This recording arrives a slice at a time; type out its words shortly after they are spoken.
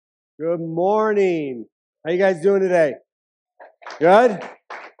Good morning. How you guys doing today? Good?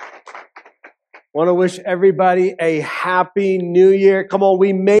 Want to wish everybody a happy new year. Come on,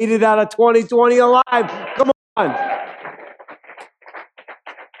 we made it out of 2020 alive. Come on.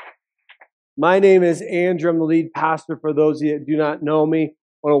 My name is Andrew. I'm the lead pastor for those of you that do not know me. I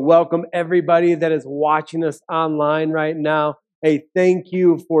want to welcome everybody that is watching us online right now. Hey, thank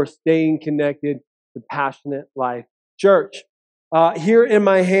you for staying connected to Passionate Life Church. Here in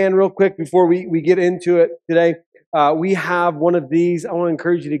my hand, real quick, before we get into it today, we have one of these. I want to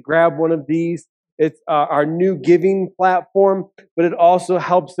encourage you to grab one of these. It's our new giving platform, but it also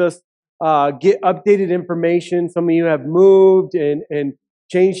helps us get updated information. Some of you have moved and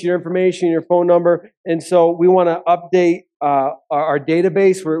changed your information, your phone number, and so we want to update our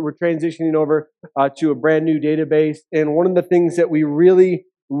database. We're transitioning over to a brand new database, and one of the things that we really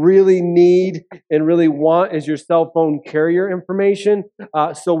need and really want is your cell phone carrier information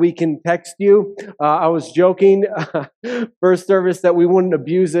so we can text you. I was joking first service that we wouldn't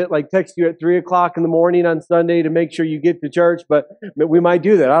abuse it, like text you at 3 o'clock in the morning on Sunday to make sure you get to church, but we might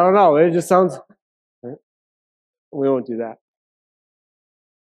do that. I don't know. It just sounds... We won't do that.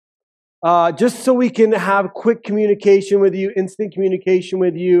 Just so we can have quick communication with you, instant communication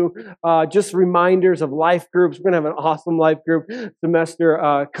with you, just reminders of life groups. We're going to have an awesome life group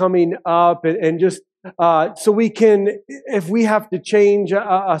semester coming up, and just so we can, if we have to change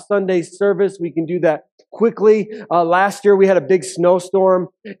a Sunday service, we can do that quickly. Last year we had a big snowstorm,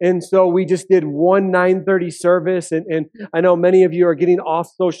 and so we just did one 9:30 service, and I know many of you are getting off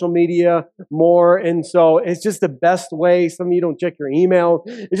social media more, and so it's just the best way. Some of you don't check your email.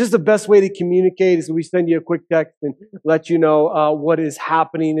 It's just the best way to communicate is we send you a quick text and let you know what is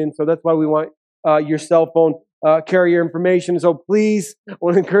happening, and so that's why we want your cell phone carrier information. So please, I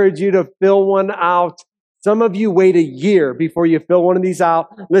want to encourage you to fill one out. Some of you wait a year before you fill one of these out.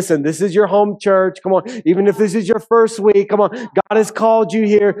 Listen, this is your home church. Come on. Even if this is your first week, come on. God has called you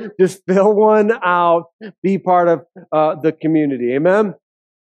here. Just fill one out. Be part of the community. Amen?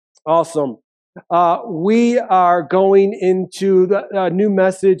 Awesome. We are going into the new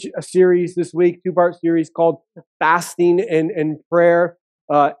message series this week, two-part series called Fasting and Prayer.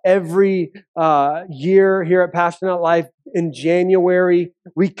 Every year here at Passionate Life in January,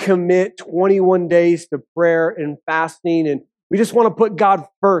 we commit 21 days to prayer and fasting, and we just want to put God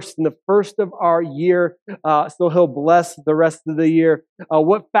first in the first of our year, so He'll bless the rest of the year.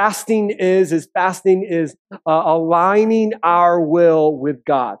 What fasting is aligning our will with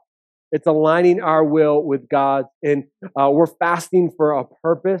God. It's aligning our will with God, and we're fasting for a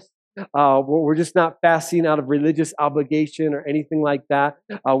purpose. We're just not fasting out of religious obligation or anything like that.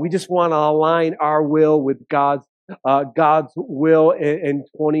 We just want to align our will with God's will in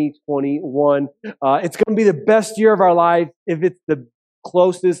 2021. It's going to be the best year of our life if it's the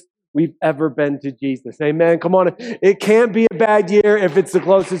closest we've ever been to Jesus. Amen. Come on. It can't be a bad year if it's the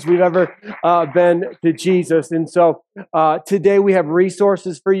closest we've ever been to Jesus. And so today we have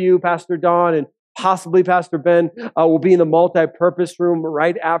resources for you. Pastor Don and possibly Pastor Ben will be in the multi-purpose room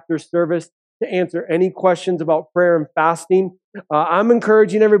right after service to answer any questions about prayer and fasting. I'm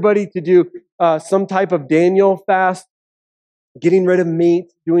encouraging everybody to do some type of Daniel fast, getting rid of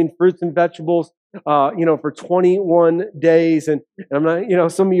meat, doing fruits and vegetables, for 21 days. And I'm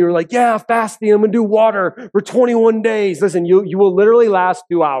not, some of you are like, yeah, fasting, I'm going to do water for 21 days. Listen, you will literally last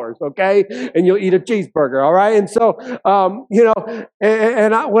 2 hours, okay? And you'll eat a cheeseburger, all right? And so,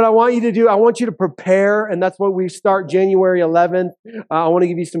 what I want you to do, I want you to prepare, and that's what we start January 11th. I want to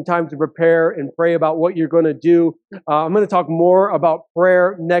give you some time to prepare and pray about what you're going to do. I'm going to talk more about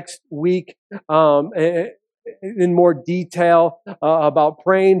prayer next week. In more detail about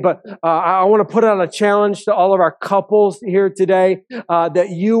praying, but I want to put out a challenge to all of our couples here today that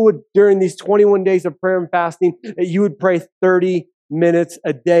you would, during these 21 days of prayer and fasting, that you would pray 30 minutes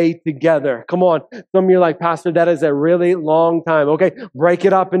a day together. Come on. Some of you are like, Pastor, that is a really long time. Okay, break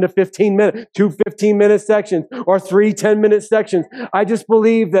it up into 15 minutes, 2 15-minute sections, or 3 10-minute sections. I just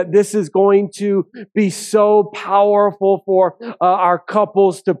believe that this is going to be so powerful for our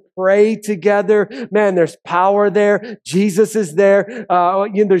couples to pray together. Man, there's power there. Jesus is there.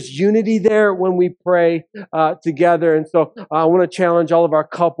 There's unity there when we pray together. And so I want to challenge all of our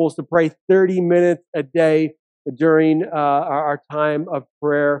couples to pray 30 minutes a day during our time of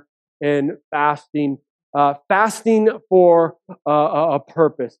prayer and fasting. Fasting for a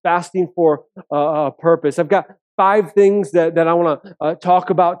purpose. Fasting for a purpose. I've got 5 things that I want to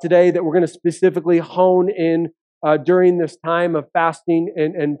talk about today that we're going to specifically hone in during this time of fasting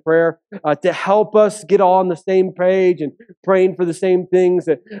and prayer to help us get all on the same page and praying for the same things.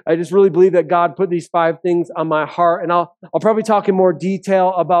 I just really believe that God put these 5 things on my heart, and I'll probably talk in more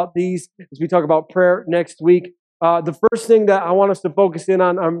detail about these as we talk about prayer next week. The first thing that I want us to focus in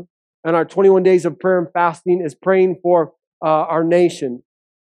on our 21 days of prayer and fasting is praying for our nation.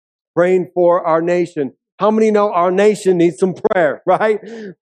 Praying for our nation. How many know our nation needs some prayer, right?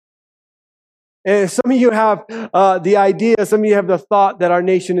 And some of you have the idea, some of you have the thought that our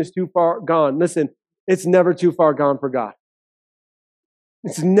nation is too far gone. Listen, it's never too far gone for God.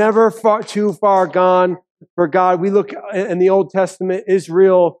 It's never too far gone for God. We look in the Old Testament,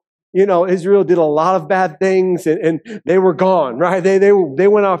 Israel did a lot of bad things and they were gone, right? They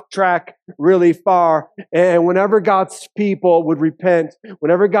went off track really far. And whenever God's people would repent,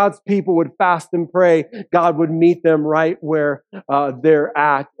 whenever God's people would fast and pray, God would meet them right where they're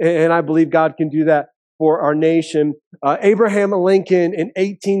at. And I believe God can do that for our nation. Abraham Lincoln in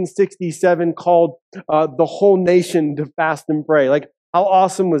 1867 called the whole nation to fast and pray. Like, how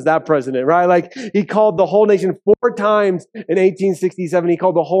awesome was that president, right? Like, he called the whole nation 4 times in 1867. He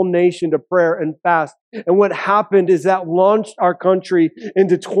called the whole nation to prayer and fast. And what happened is that launched our country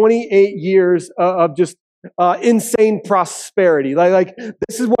into 28 years of just insane prosperity. Like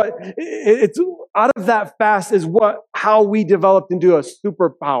this is what it's out of that fast is how we developed into a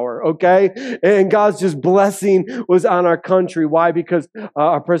superpower. Okay, and God's just blessing was on our country. Why? Because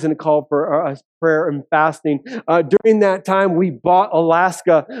our president called for prayer and fasting. During that time, we bought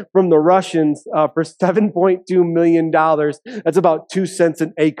Alaska from the Russians for $7.2 million. That's about 2 cents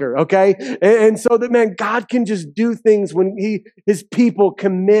an acre. Okay, and so that, man, God can just do things when His people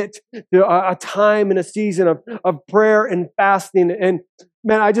commit to a time and a season of prayer and fasting. And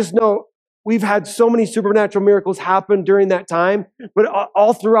man, I just know we've had so many supernatural miracles happen during that time, but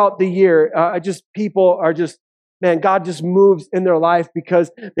all throughout the year, people are just, man, God just moves in their life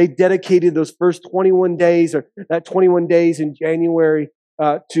because they dedicated those first 21 days or that 21 days in January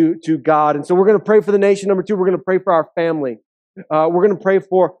to God. And so we're going to pray for the nation. Number 2, we're going to pray for our family. We're going to pray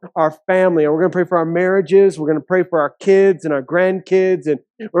for our family, and we're going to pray for our marriages. We're going to pray for our kids and our grandkids, and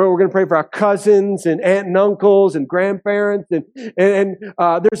we're going to pray for our cousins and aunt and uncles and grandparents. And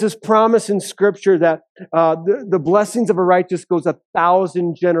there's this promise in Scripture that the blessings of a righteous goes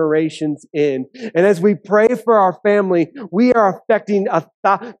 1,000 generations in. And as we pray for our family, we are affecting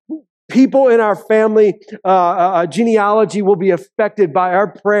people in our family genealogy will be affected by our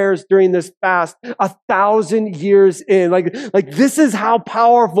prayers during this fast 1,000 years in. Like this is how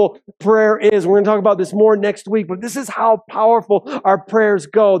powerful prayer is. We're going to talk about this more next week, but this is how powerful our prayers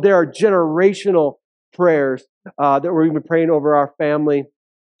go. There are generational prayers that we're going to be praying over our family.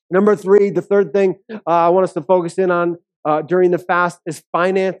 Number 3, the third thing I want us to focus in on during the fast is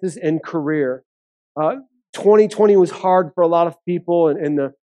finances and career. 2020 was hard for a lot of people in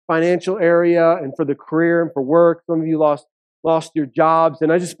the financial area and for the career and for work. Some of you lost your jobs. And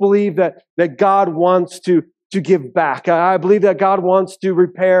I just believe that God wants to give back. I believe that God wants to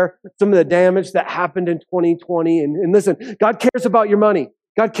repair some of the damage that happened in 2020. And listen, God cares about your money.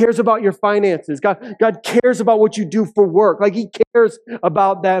 God cares about your finances. God cares about what you do for work. Like, He cares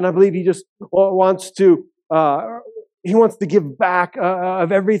about that. And I believe He just wants to give back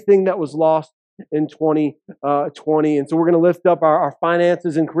of everything that was lost in 2020. And so we're going to lift up our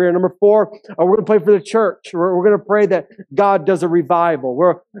finances and career. Number 4, we're going to pray for the church. We're going to pray that God does a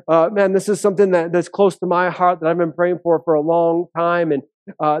revival. Man, this is something that's close to my heart that I've been praying for a long time. And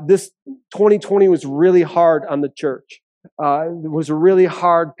this 2020 was really hard on the church. It was really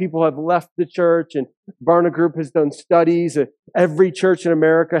hard. People have left the church, and Barna Group has done studies. Every church in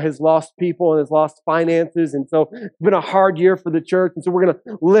America has lost people and has lost finances. And so it's been a hard year for the church. And so we're going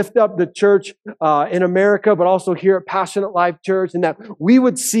to lift up the church in America, but also here at Passionate Life Church, and that we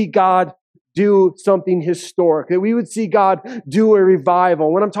would see God do something historic, that we would see God do a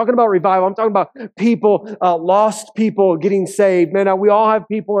revival. When I'm talking about revival, I'm talking about people, lost people getting saved. Man, we all have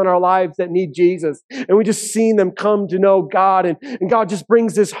people in our lives that need Jesus, and we just seen them come to know God, and God just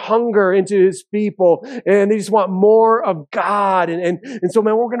brings this hunger into His people, and they just want more of God. And so,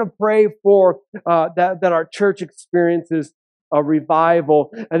 man, we're going to pray for that our church experiences a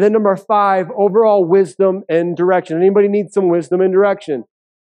revival. And then number 5, overall wisdom and direction. Anybody need some wisdom and direction?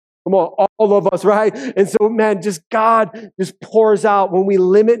 Come on, all of us, right? And so, man, just God just pours out when we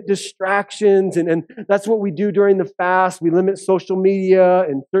limit distractions. And that's what we do during the fast. We limit social media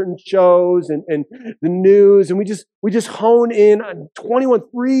and certain shows and the news. And we just hone in on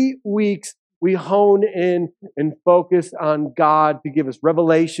 3 weeks. We hone in and focus on God to give us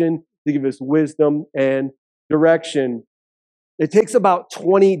revelation, to give us wisdom and direction. It takes about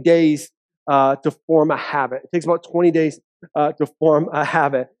 20 days to form a habit. It takes about 20 days to form a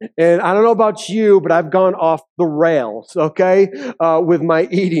habit. And I don't know about you, but I've gone off the rails, okay, with my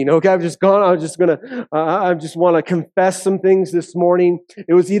eating, okay? I just want to confess some things this morning.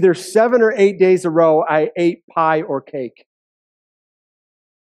 It was either 7 or 8 days in a row I ate pie or cake.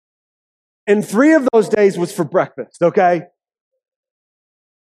 And 3 of those days was for breakfast, okay?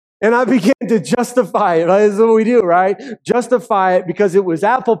 And I began to justify it. That's what we do, right? Justify it because it was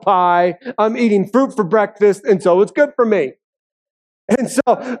apple pie. I'm eating fruit for breakfast, and so it's good for me. And so,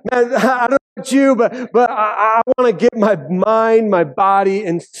 man, I don't know about you, but I want to get my mind, my body,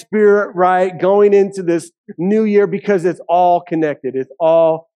 and spirit right going into this new year because it's all connected. It's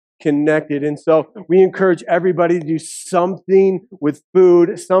all connected. And so we encourage everybody to do something with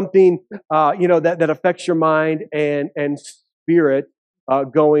food, something, that affects your mind and spirit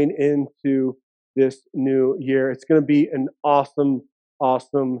going into this new year. It's going to be an awesome,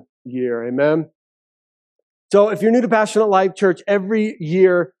 awesome year. Amen. So if you're new to Passionate Life Church, every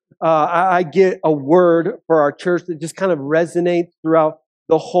year I get a word for our church that just kind of resonates throughout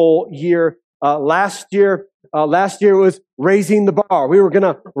the whole year. Last year was raising the bar. We were going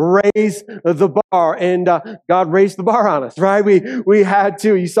to raise the bar, and God raised the bar on us, right? We had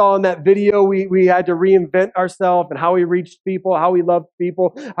to. You saw in that video, we had to reinvent ourselves and how we reached people, how we loved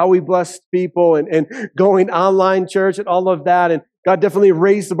people, how we blessed people, and going online church and all of that. And God definitely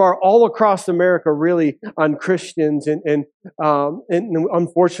raised the bar all across America, really, on Christians. And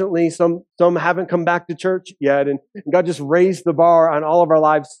unfortunately, some haven't come back to church yet. And God just raised the bar on all of our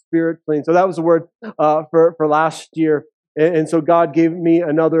lives spiritually. And so that was the word for last year. And so God gave me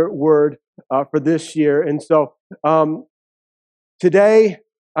another word for this year. And so today,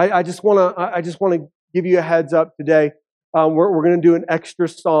 I just want to give you a heads up today. We're going to do an extra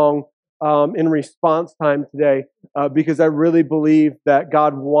song in response time today because I really believe that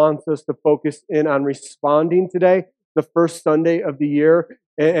God wants us to focus in on responding today, the first Sunday of the year.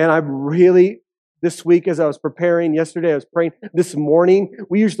 And I really, this week as I was preparing, yesterday I was praying, this morning,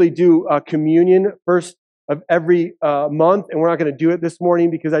 we usually do communion first of every month, and we're not going to do it this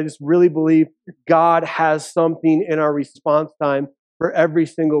morning because I just really believe God has something in our response time for every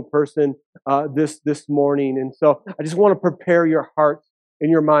single person this morning. And so I just want to prepare your hearts and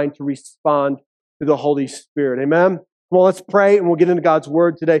your mind to respond to the Holy Spirit. Amen? Well, let's pray and we'll get into God's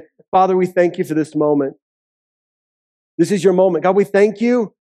word today. Father, we thank you for this moment. This is your moment. God, we thank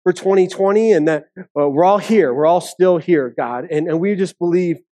you for 2020 and that we're all here. We're all still here, God. And we just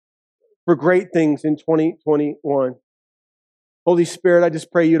believe for great things in 2021. Holy Spirit, I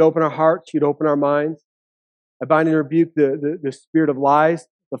just pray you'd open our hearts, you'd open our minds. I bind and rebuke the spirit of lies,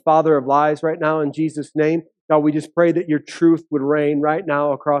 the father of lies right now in Jesus' name. God, we just pray that your truth would reign right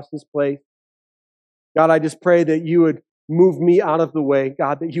now across this place. God, I just pray that you would move me out of the way.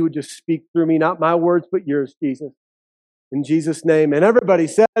 God, that you would just speak through me, not my words, but yours, Jesus. In Jesus' name. And everybody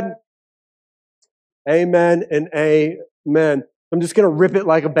said, amen and amen. I'm just going to rip it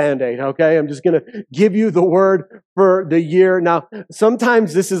like a Band-Aid, okay? I'm just going to give you the word for the year. Now,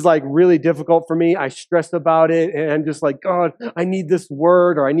 sometimes this is like really difficult for me. I stress about it and I'm just like, God, I need this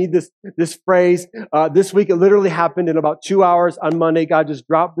word or I need this phrase. This week, it literally happened in about 2 hours on Monday. God just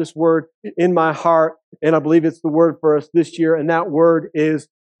dropped this word in my heart and I believe it's the word for us this year. And that word is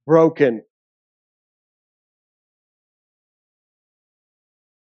broken.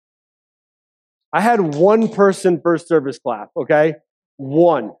 I had one person first service clap, okay?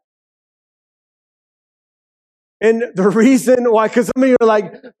 One. And the reason why, because some of you are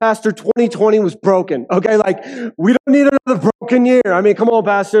like, Pastor, 2020 was broken, okay? Like, we don't need another broken year. I mean, come on,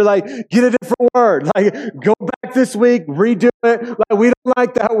 Pastor, like, get a different word. Like, go back this week, redo it. Like, we don't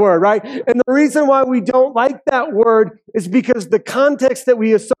like that word, right? And the reason why we don't like that word is because the context that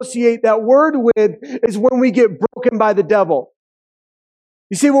we associate that word with is when we get broken by the devil.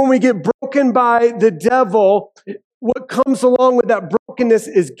 You see, when we get broken by the devil, what comes along with that brokenness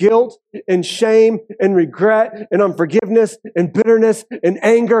is guilt and shame and regret and unforgiveness and bitterness and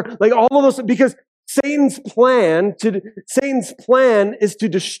anger, like all of those, because Satan's plan is to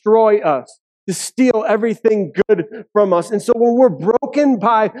destroy us, to steal everything good from us. And so when we're broken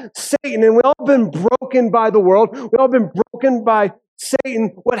by Satan, and we've all been broken by the world, we've all been broken by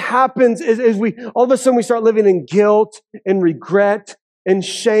Satan, what happens is we all of a sudden we start living in guilt and regret and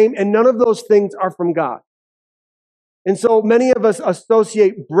shame, and none of those things are from God. And so many of us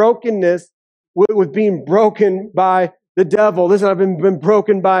associate brokenness with being broken by the devil. Listen, I've been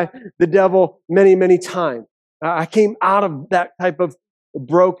broken by the devil many, many times. I came out of that type of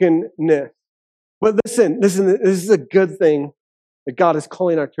brokenness. But listen, this is a good thing that God is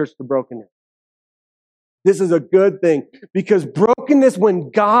calling our church to brokenness. This is a good thing because brokenness,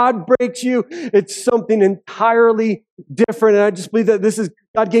 when God breaks you, it's something entirely different. And I just believe that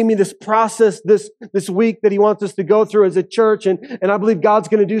God gave me this process this week that he wants us to go through as a church. And I believe God's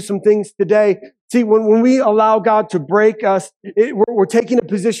going to do some things today. See, when we allow God to break us, we're taking a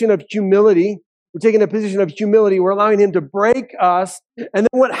position of humility. We're taking a position of humility. We're allowing him to break us. And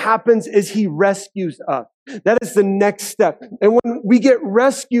then what happens is he rescues us. That is the next step. And when we get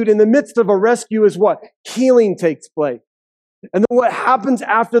rescued, in the midst of a rescue is what? Healing takes place. And then what happens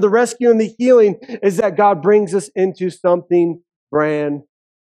after the rescue and the healing is that God brings us into something brand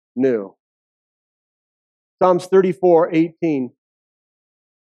new. Psalms 34:18.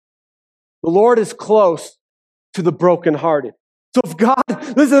 The Lord is close to the brokenhearted. So if God,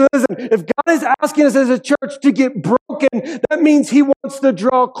 listen, if God is asking us as a church to get broken, that means he wants to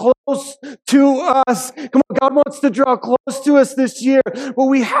draw close to us. Come on, God wants to draw close to us this year, but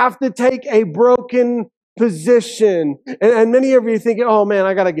we have to take a broken position. And many of you are thinking, oh man,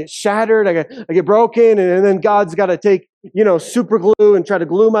 I got to get shattered. I get broken. And then God's got to take, super glue and try to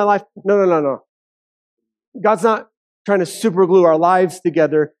glue my life. No. God's not trying to super glue our lives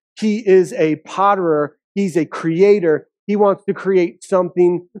together. He is a potterer. He's a creator. He wants to create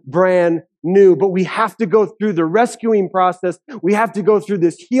something brand new, but we have to go through the rescuing process. We have to go through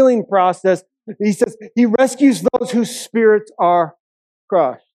this healing process. He says he rescues those whose spirits are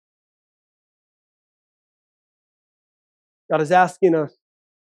crushed. God is asking us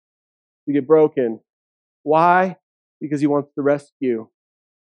to get broken. Why? Because he wants to rescue.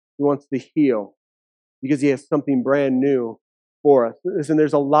 He wants to heal. Because he has something brand new for us. Listen,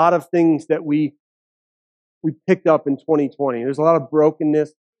 there's a lot of things that we picked up in 2020. There's a lot of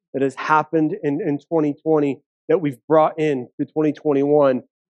brokenness that has happened in 2020 that we've brought in to 2021.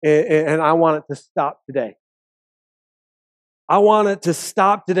 And I want it to stop today. I want it to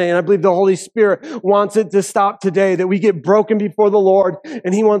stop today. And I believe the Holy Spirit wants it to stop today, that we get broken before the Lord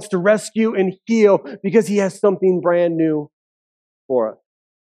and he wants to rescue and heal because he has something brand new for us.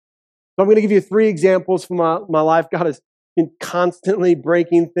 So I'm going to give you 3 examples from my life. God has been constantly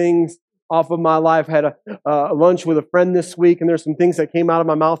breaking things off of my life. I had a lunch with a friend this week, and there's some things that came out of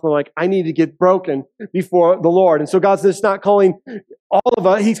my mouth. And I'm like, I need to get broken before the Lord. And so God's just not calling all of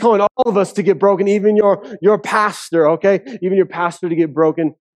us. He's calling all of us to get broken, even your pastor, okay? Even your pastor to get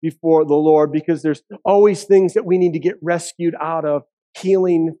broken before the Lord, because there's always things that we need to get rescued out of,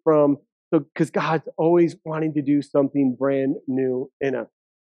 healing from, because God's always wanting to do something brand new in us.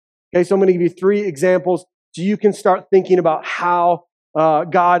 Okay, so I'm going to give you 3 examples so you can start thinking about how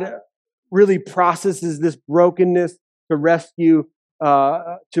God really processes this brokenness to rescue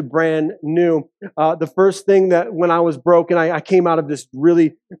to brand new. The first thing that when I was broken, I came out of this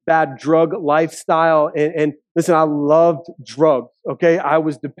really bad drug lifestyle. And listen, I loved drugs, okay? I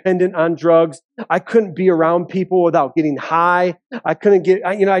was dependent on drugs. I couldn't be around people without getting high. I couldn't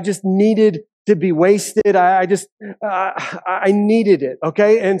I just needed to be wasted. I needed it,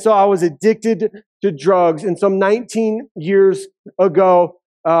 okay? And so I was addicted to drugs. And some 19 years ago,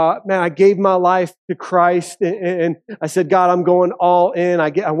 I gave my life to Christ and I said, God, I'm going all in.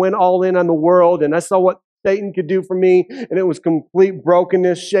 I went all in on the world and I saw what Satan could do for me. And it was complete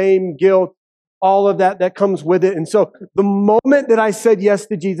brokenness, shame, guilt, all of that comes with it. And so the moment that I said yes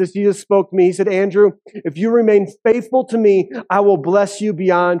to Jesus, Jesus spoke to me. He said, Andrew, if you remain faithful to me, I will bless you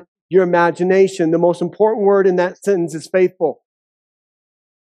beyond your imagination. The most important word in that sentence is faithful.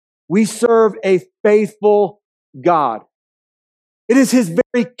 We serve a faithful God. It is his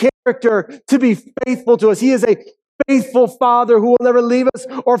very character to be faithful to us. He is a faithful Father who will never leave us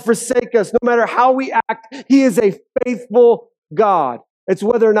or forsake us. No matter how we act, he is a faithful God. It's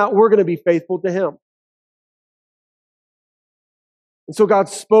whether or not we're going to be faithful to him. And so God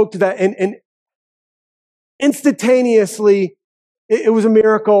spoke to that, and instantaneously, it was a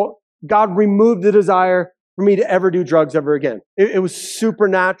miracle. God removed the desire for me to ever do drugs ever again. It was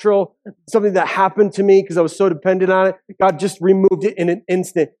supernatural, something that happened to me because I was so dependent on it. God just removed it in an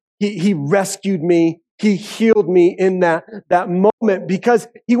instant. He rescued me. He healed me in that moment because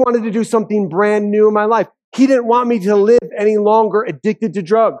he wanted to do something brand new in my life. He didn't want me to live any longer addicted to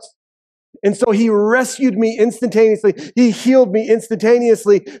drugs. And so he rescued me instantaneously. He healed me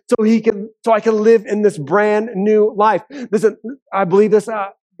instantaneously so I can live in this brand new life. Listen, I believe this.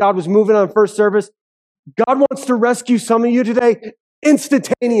 God was moving on first service. God wants to rescue some of you today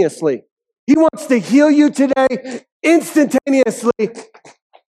instantaneously. He wants to heal you today instantaneously.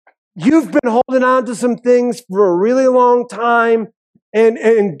 You've been holding on to some things for a really long time,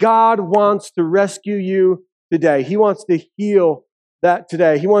 and God wants to rescue you today. He wants to heal that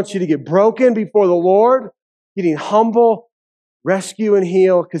today. He wants you to get broken before the Lord, getting humble, rescue and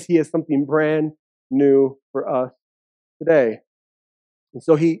heal, because he has something brand new for us today. And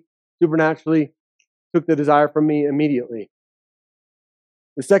so he supernaturally took the desire from me immediately.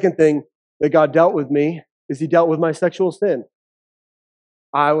 The second thing that God dealt with me is he dealt with my sexual sin.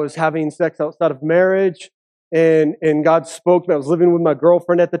 I was having sex outside of marriage, and God spoke to me. I was living with my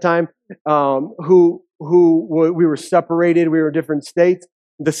girlfriend at the time, who we were separated. We were in different states.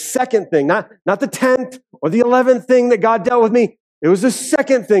 The second thing, not the 10th or the 11th thing that God dealt with me. It was the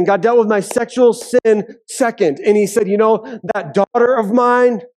second thing. God dealt with my sexual sin second. And he said, that daughter of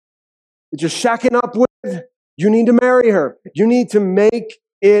mine that you're shacking up with, you need to marry her. You need to make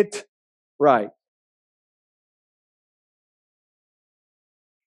it right.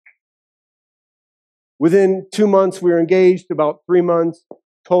 Within 2 months, we were engaged. About 3 months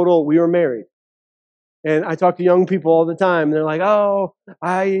total, we were married. And I talk to young people all the time, and they're like, oh,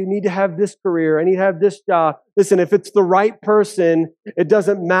 I need to have this career. I need to have this job. Listen, if it's the right person, it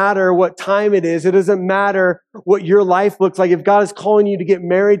doesn't matter what time it is. It doesn't matter what your life looks like. If God is calling you to get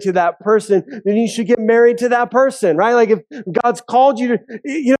married to that person, then you should get married to that person, right? Like if God's called you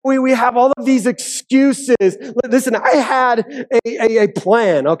to, we have all of these excuses. Listen, I had a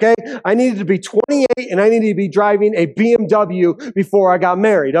plan, okay? I needed to be 28 and I needed to be driving a BMW before I got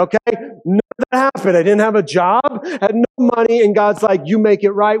married, okay? None of that happened. I didn't have a job, had no money, and God's like, you make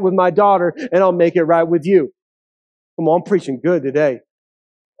it right with my daughter and I'll make it right with you. Come on, I'm preaching good today.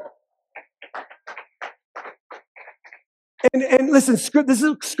 And listen,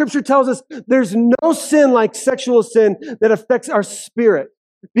 Scripture tells us there's no sin like sexual sin that affects our spirit,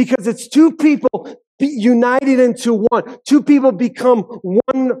 because it's two people united into one. Two people become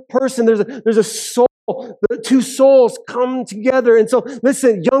one person. There's a soul. The two souls come together. And so,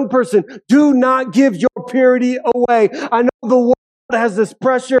 listen, young person, do not give your purity away. I know the world has this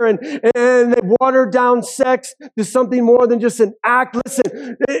pressure and they've watered down sex to something more than just an act.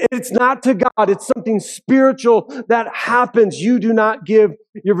 Listen, it's not to God. It's something spiritual that happens. You do not give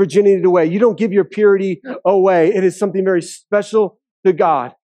your virginity away. You don't give your purity away. It is something very special to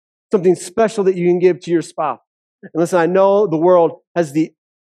God. Something special that you can give to your spouse. And listen, I know the world has the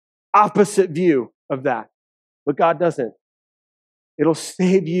opposite view of that, but God doesn't. It'll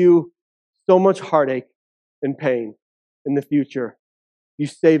save you so much heartache and pain in the future. You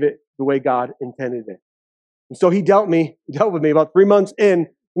save it the way God intended it. And so he dealt with me about 3 months in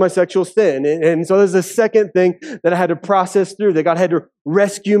my sexual sin. And so there's a second thing that I had to process through, that God had to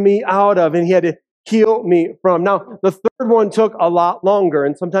rescue me out of, and he had to heal me from. Now, the third one took a lot longer,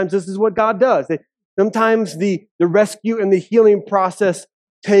 and sometimes this is what God does. Sometimes the rescue and the healing process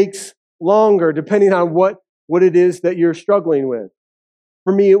takes longer, depending on what it is that you're struggling with.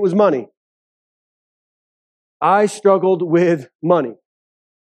 For me, it was money. I struggled with money.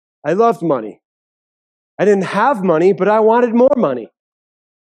 I loved money. I didn't have money, but I wanted more money.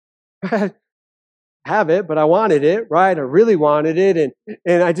 I have it, but I wanted it, right? I really wanted it,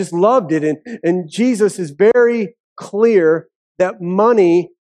 and I just loved it. And Jesus is very clear that money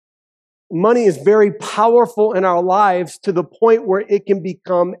is very powerful in our lives to the point where it can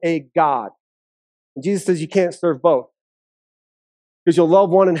become a god. And Jesus says you can't serve both, because you'll love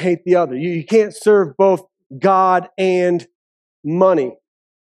one and hate the other. You can't serve both God and money.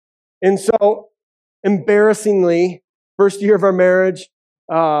 And so, embarrassingly, first year of our marriage,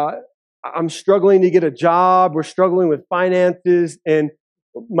 I'm struggling to get a job. We're struggling with finances, and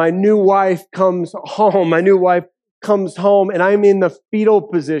my new wife comes home. And I'm in the fetal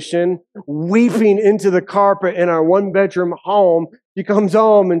position, weeping into the carpet in our 1-bedroom home. She comes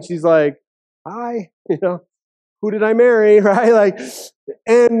home and she's like, hi, who did I marry, right?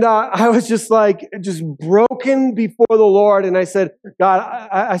 I was just broken before the Lord. And I said, God,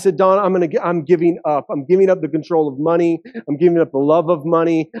 I said, Dawn, I'm giving up. I'm giving up the control of money. I'm giving up the love of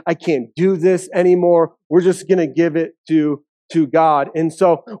money. I can't do this anymore. We're just going to give it to God. And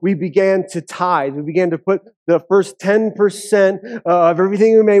so we began to tithe. We began to put the first 10% of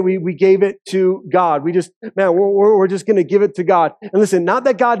everything we made, we gave it to God. We're just going to give it to God. And listen, not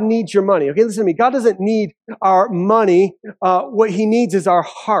that God needs your money. Okay, listen to me. God doesn't need our money. What he needs is our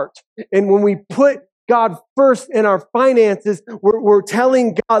heart. And when we put God first in our finances, we're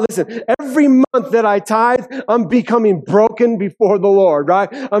telling God, listen, every month that I tithe, I'm becoming broken before the Lord, right?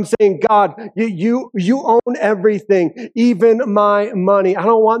 I'm saying, God, you own everything, even my money. I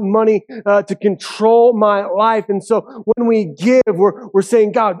don't want money to control my life. And so when we give, we're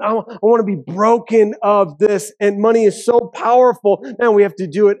saying, God, I want to be broken of this. And money is so powerful. Man, we have to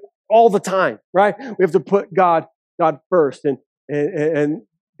do it all the time, right? We have to put God first. And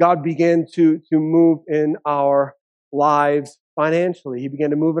God began to move in our lives financially. He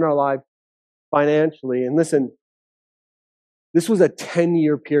began to move in our lives financially. And listen, this was a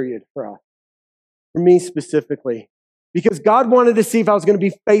 10-year period for us. for me specifically, because God wanted to see if I was going to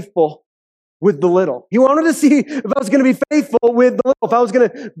be faithful with the little. He wanted to see if I was going to be faithful with the little, if I was going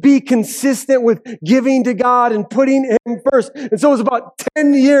to be consistent with giving to God and putting Him first. And so it was about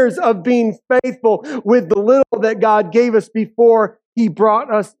 10 years of being faithful with the little that God gave us before He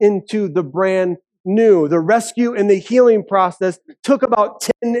brought us into the brand new. The rescue and the healing process took about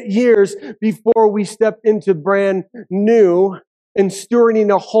 10 years before we stepped into brand new and stewarding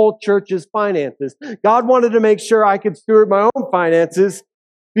the whole church's finances. God wanted to make sure I could steward my own finances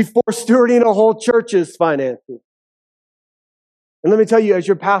before stewarding a whole church's finances. And let me tell you, as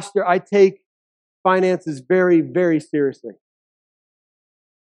your pastor, I take finances very, very seriously.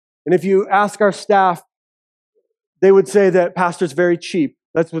 And if you ask our staff, they would say that pastor's very cheap.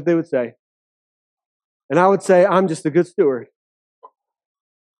 That's what they would say. And I would say, I'm just a good steward.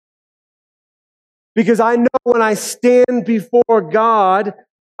 Because I know when I stand before God,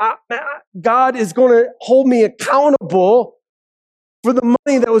 God is going to hold me accountable for the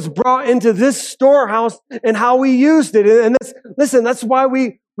money that was brought into this storehouse and how we used it. And that's why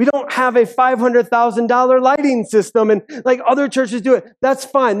we don't have a $500,000 lighting system and like other churches do it. That's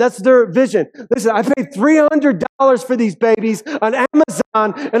fine. That's their vision. Listen, I paid $300 for these babies on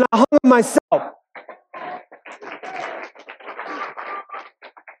Amazon and I hung them myself.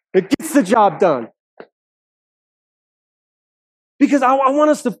 It gets the job done. Because I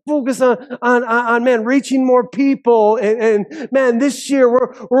want us to focus on man, reaching more people. And man, this year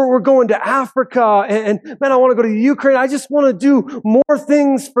we're going to Africa. And man, I want to go to Ukraine. I just want to do more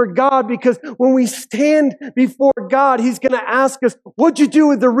things for God, because when we stand before God, He's going to ask us, what'd you do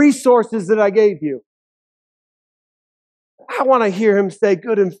with the resources that I gave you? I want to hear Him say,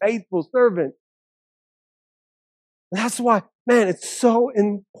 good and faithful servant. That's why, man, it's so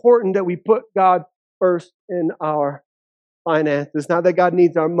important that we put God first in our finances. Not that God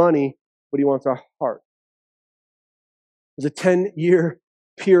needs our money, but He wants our heart. There's a 10-year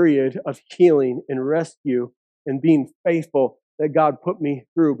period of healing and rescue and being faithful that God put me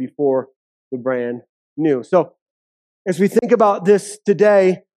through before the brand new. So as we think about this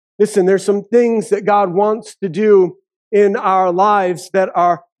today, listen, there's some things that God wants to do in our lives that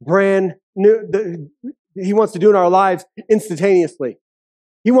are brand new. He wants to do in our lives instantaneously.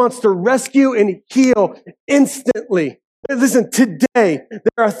 He wants to rescue and heal instantly. Listen, today, there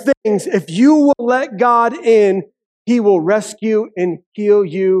are things, if you will let God in, He will rescue and heal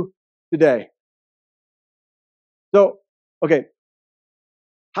you today. So, okay,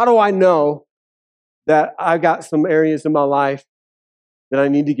 how do I know that I've got some areas in my life that I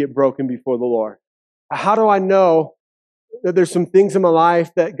need to get broken before the Lord? How do I know that there's some things in my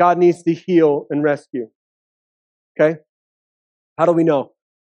life that God needs to heal and rescue? Okay? How do we know?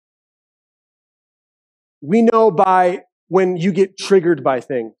 We know by when you get triggered by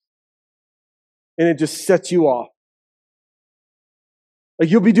things and it just sets you off.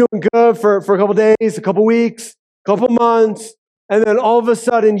 Like you'll be doing good for a couple days, a couple weeks, a couple months, and then all of a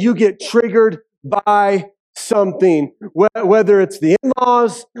sudden you get triggered by something, whether it's the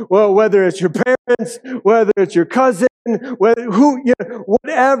in-laws, whether it's your parents, whether it's your cousin,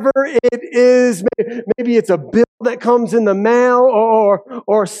 whatever it is. Maybe it's a bill that comes in the mail,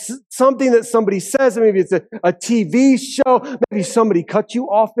 or something that somebody says. Maybe it's a TV show. Maybe somebody cut you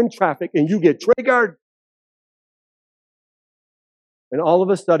off in traffic and you get triggered. And all of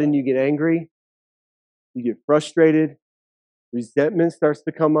a sudden you get angry, you get frustrated, resentment starts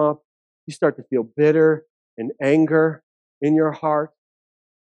to come up, you start to feel bitter and anger in your heart.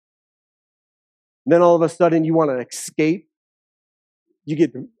 And then all of a sudden you want to escape. You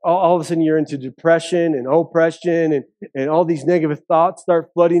get all of a sudden you're into depression and oppression, and all these negative thoughts start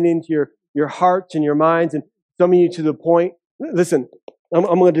flooding into your hearts and your minds, and some of you to the point. Listen, I'm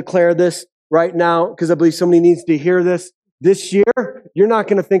going to declare this right now because I believe somebody needs to hear this. This year, you're not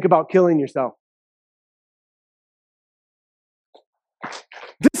going to think about killing yourself.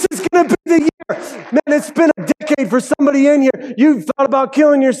 This is going to be the year. Man, it's been a decade for somebody in here. You've thought about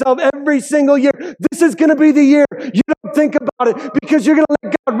killing yourself every single year. This is going to be the year. You don't think about it because you're going to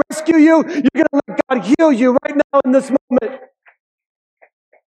let God rescue you. You're going to let God heal you right now in this moment.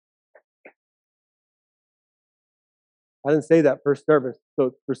 I didn't say that first service, so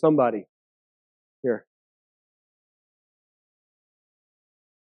it's for somebody here.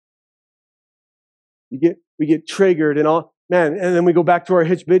 We get triggered and all, man, and then we go back to our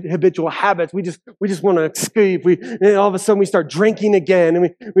habitual habits. We just want to escape. And all of a sudden we start drinking again,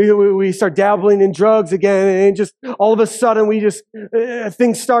 and we start dabbling in drugs again, and just all of a sudden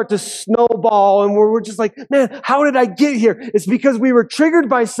things start to snowball, and we're just like, man, how did I get here? It's because we were triggered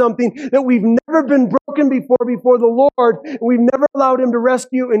by something that we've never been broken before the Lord, and we've never allowed Him to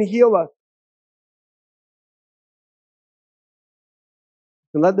rescue and heal us.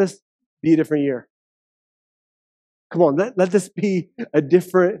 And let this be a different year. Come on, let this be a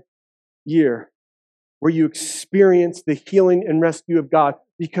different year where you experience the healing and rescue of God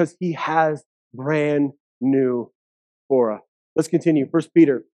because He has brand new for us. Let's continue. 1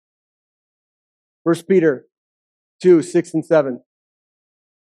 Peter. 1 Peter 2, 6 and 7.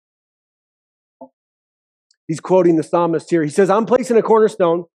 He's quoting the psalmist here. He says, I'm placing a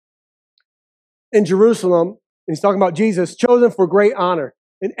cornerstone in Jerusalem, and he's talking about Jesus, chosen for great honor.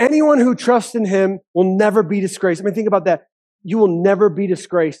 And anyone who trusts in Him will never be disgraced. I mean, think about that. You will never be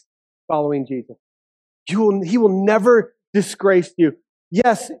disgraced following Jesus. He will never disgrace you.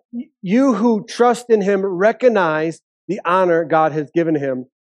 Yes, you who trust in Him recognize the honor God has given Him.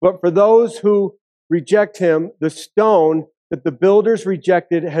 But for those who reject Him, the stone that the builders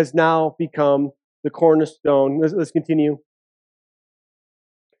rejected has now become the cornerstone. Let's continue.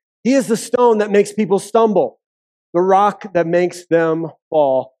 He is the stone that makes people stumble, the rock that makes them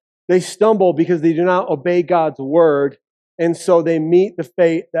fall. They stumble because they do not obey God's word, and so they meet the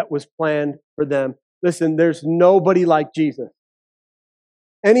fate that was planned for them. Listen, there's nobody like Jesus.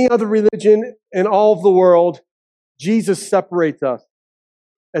 Any other religion in all of the world, Jesus separates us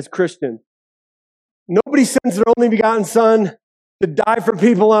as Christians. Nobody sends their only begotten Son to die for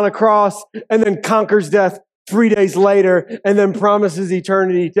people on a cross and then conquers death 3 days later and then promises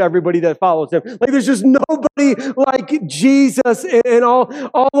eternity to everybody that follows Him. Like, there's just nobody like Jesus in all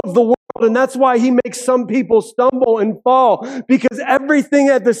of the world. And that's why He makes some people stumble and fall, because everything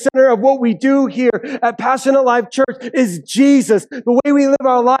at the center of what we do here at Passionate Life Church is Jesus. The way we live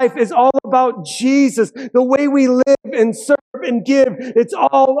our life is all about Jesus. The way we live and serve and give, it's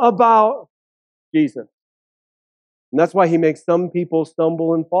all about Jesus. And that's why He makes some people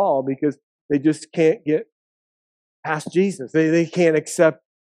stumble and fall, because they just can't get past Jesus. They can't accept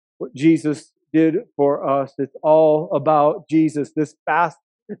what Jesus did for us. It's all about Jesus. This fast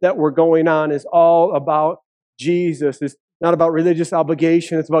that we're going on is all about Jesus. It's not about religious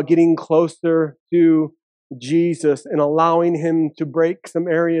obligation. It's about getting closer to Jesus and allowing Him to break some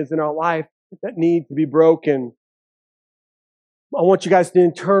areas in our life that need to be broken. I want you guys to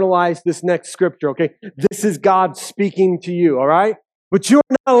internalize this next scripture, okay? This is God speaking to you, all right? But you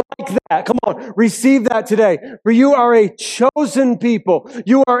are not like that. Come on, receive that today. For you are a chosen people.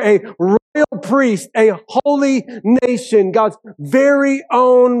 You are a royal priest, a holy nation, God's very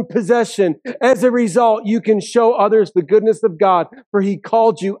own possession. As a result, you can show others the goodness of God, for He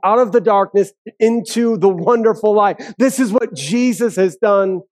called you out of the darkness into the wonderful light. This is what Jesus has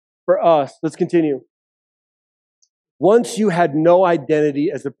done for us. Let's continue. Once you had no identity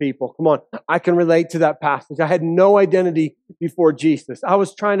as a people. Come on, I can relate to that passage. I had no identity before Jesus. I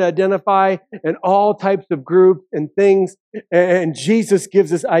was trying to identify in all types of groups and things, and Jesus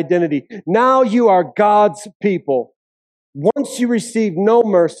gives us identity. Now you are God's people. Once you received no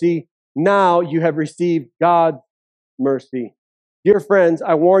mercy, now you have received God's mercy. Dear friends,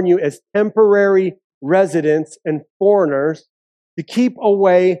 I warn you as temporary residents and foreigners to keep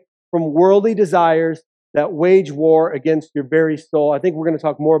away from worldly desires that wage war against your very soul. I think we're going to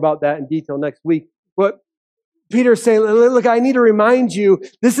talk more about that in detail next week. But Peter's saying, look, I need to remind you,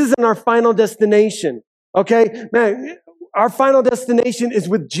 this isn't our final destination. Okay? Man, our final destination is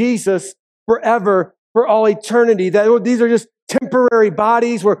with Jesus forever, for all eternity. These are just temporary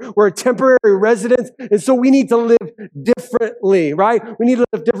bodies. We're temporary residents. And so we need to live differently, right? We need to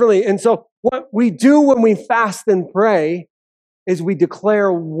live differently. And so what we do when we fast and pray is we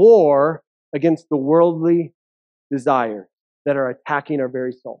declare war against the worldly desires that are attacking our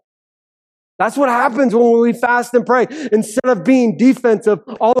very soul. That's what happens when we fast and pray. Instead of being defensive,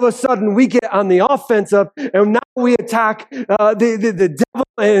 all of a sudden we get on the offensive, and now we attack the devil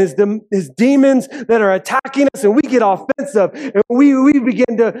and his demons that are attacking us, and we get offensive, and we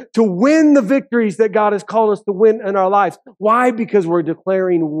begin to win the victories that God has called us to win in our lives. Why? Because we're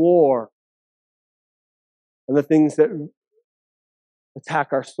declaring war on the things that attack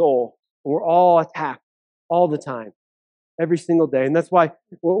our soul. We're all attacked all the time, every single day. And that's why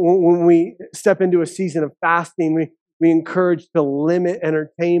when we step into a season of fasting, we encourage to limit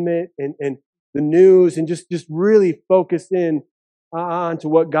entertainment and the news and just really focus in on to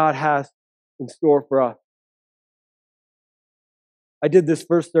what God has in store for us. I did this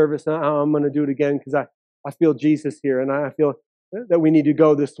first service, and I'm going to do it again because I feel Jesus here, and I feel that we need to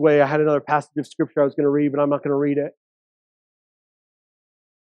go this way. I had another passage of scripture I was going to read, but I'm not going to read it.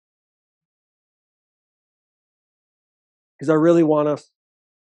 Because I really want us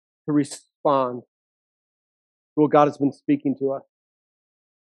to respond to what God has been speaking to us.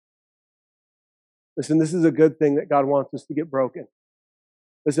 Listen, this is a good thing that God wants us to get broken.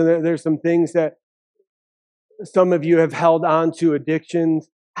 Listen, there's some things that Some of you have held on to addictions,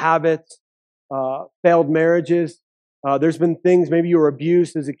 habits, failed marriages. There's been things, maybe you were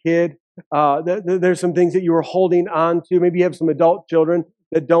abused as a kid. There's some things that you were holding on to. Maybe you have some adult children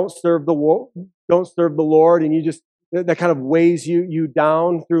that don't serve the Lord, and you just that kind of weighs you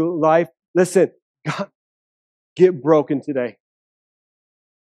down through life. Listen, God, get broken today.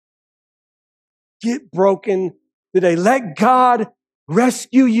 Get broken today. Let God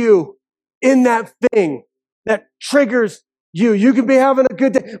rescue you in that thing that triggers you. You could be having a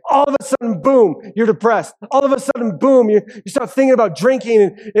good day. All of a sudden, boom, you're depressed. All of a sudden, boom, you start thinking about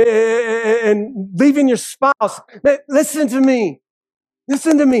drinking and leaving your spouse. Man, listen to me.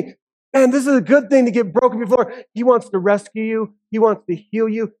 Listen to me. Man, this is a good thing to get broken before. He wants to rescue you. He wants to heal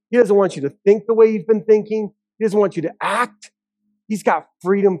you. He doesn't want you to think the way you've been thinking. He doesn't want you to act. He's got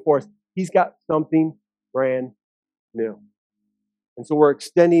freedom for us. He's got something brand new. And so we're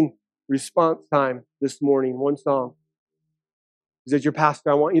extending response time this morning. One song. He says, your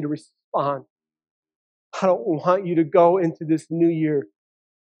pastor, I want you to respond. I don't want you to go into this new year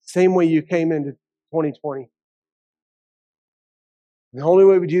same way you came into 2020. The only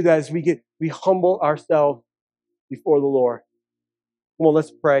way we do that is we humble ourselves before the Lord. Come on,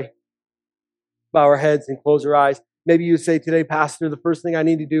 let's pray. Bow our heads and close our eyes. Maybe you say today, Pastor, the first thing I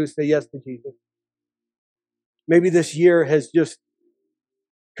need to do is say yes to Jesus. Maybe this year has just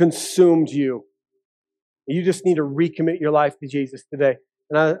consumed you. You just need to recommit your life to Jesus today.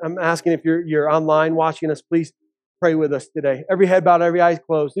 And I'm asking if you're online watching us, please pray with us today. Every head bowed, every eye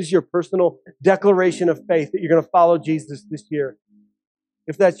closed. This is your personal declaration of faith that you're going to follow Jesus this year.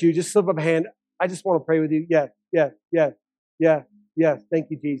 If that's you, just slip up a hand. I just want to pray with you. Yes. Thank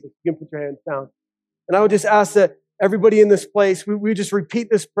you, Jesus. You can put your hands down. And I would just ask that everybody in this place, we just repeat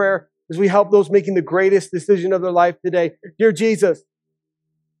this prayer as we help those making the greatest decision of their life today. Dear Jesus,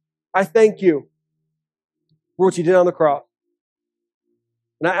 I thank you for what you did on the cross.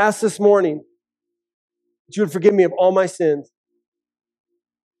 And I ask this morning that you would forgive me of all my sins,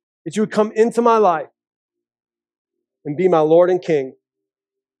 that you would come into my life and be my Lord and King.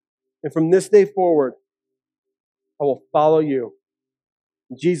 And from this day forward, I will follow you.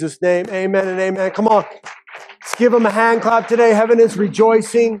 In Jesus' name, amen and amen. Come on, let's give him a hand clap today. Heaven is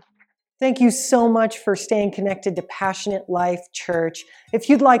rejoicing. Thank you so much for staying connected to Passionate Life Church. If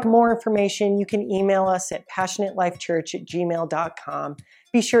you'd like more information, you can email us at passionatelifechurch@gmail.com.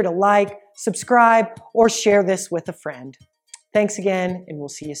 Be sure to like, subscribe, or share this with a friend. Thanks again, and we'll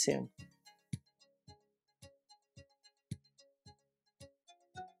see you soon.